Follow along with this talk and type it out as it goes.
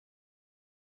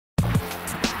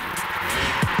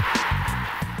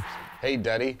Hey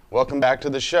Duddy, welcome back to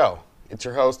the show. It's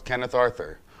your host, Kenneth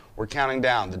Arthur. We're counting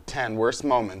down the 10 worst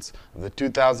moments of the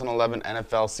 2011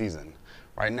 NFL season.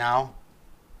 Right now,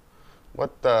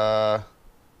 what the...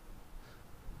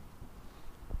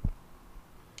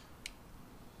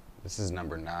 This is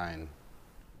number 9.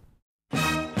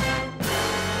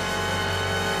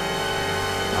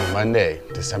 On Monday,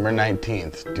 December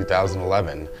 19th,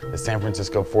 2011, the San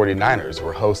Francisco 49ers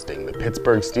were hosting the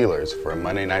Pittsburgh Steelers for a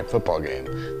Monday Night Football game,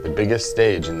 the biggest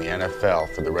stage in the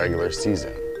NFL for the regular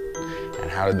season. And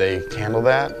how did they handle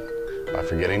that? By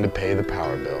forgetting to pay the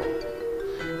power bill.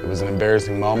 It was an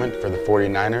embarrassing moment for the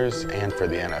 49ers and for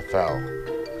the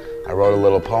NFL. I wrote a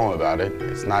little poem about it.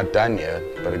 It's not done yet,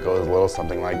 but it goes a little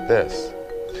something like this.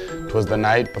 'Twas the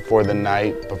night before the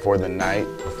night before the night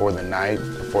before the night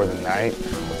before the night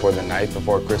before the night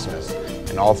before Christmas,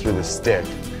 and all through the stick,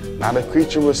 not a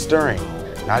creature was stirring,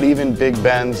 not even Big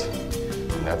Ben's.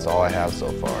 And that's all I have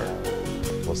so far.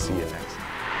 We'll see you next time.